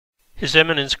His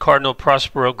Eminence Cardinal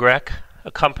Prospero Grech,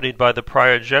 accompanied by the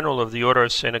Prior General of the Order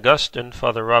of St. Augustine,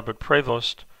 Father Robert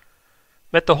Prevost,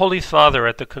 met the Holy Father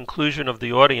at the conclusion of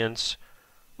the audience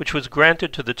which was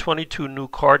granted to the 22 new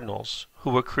cardinals who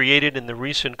were created in the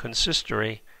recent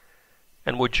consistory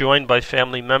and were joined by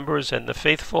family members and the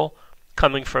faithful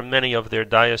coming from many of their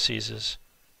dioceses.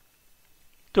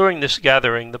 During this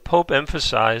gathering, the Pope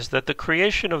emphasized that the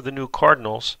creation of the new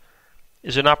cardinals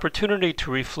is an opportunity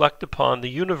to reflect upon the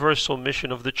universal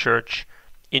mission of the Church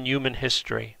in human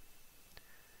history.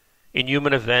 In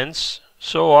human events,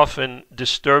 so often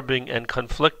disturbing and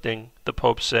conflicting, the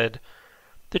Pope said,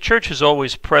 the Church is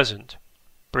always present,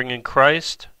 bringing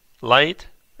Christ, light,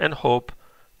 and hope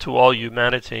to all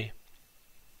humanity.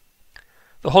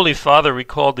 The Holy Father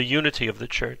recalled the unity of the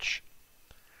Church.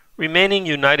 Remaining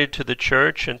united to the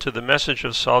Church and to the message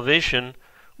of salvation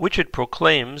which it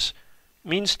proclaims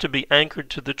means to be anchored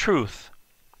to the truth,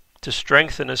 to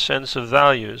strengthen a sense of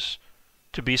values,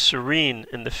 to be serene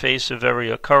in the face of every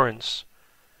occurrence.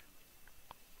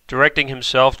 Directing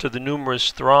himself to the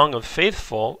numerous throng of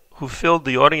faithful who filled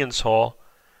the audience hall,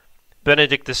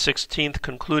 Benedict XVI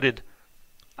concluded,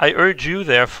 I urge you,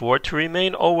 therefore, to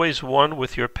remain always one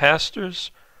with your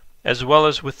pastors as well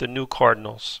as with the new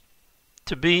cardinals,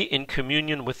 to be in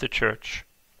communion with the Church.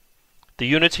 The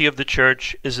unity of the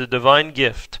Church is a divine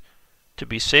gift to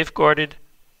be safeguarded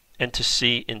and to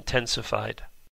see intensified.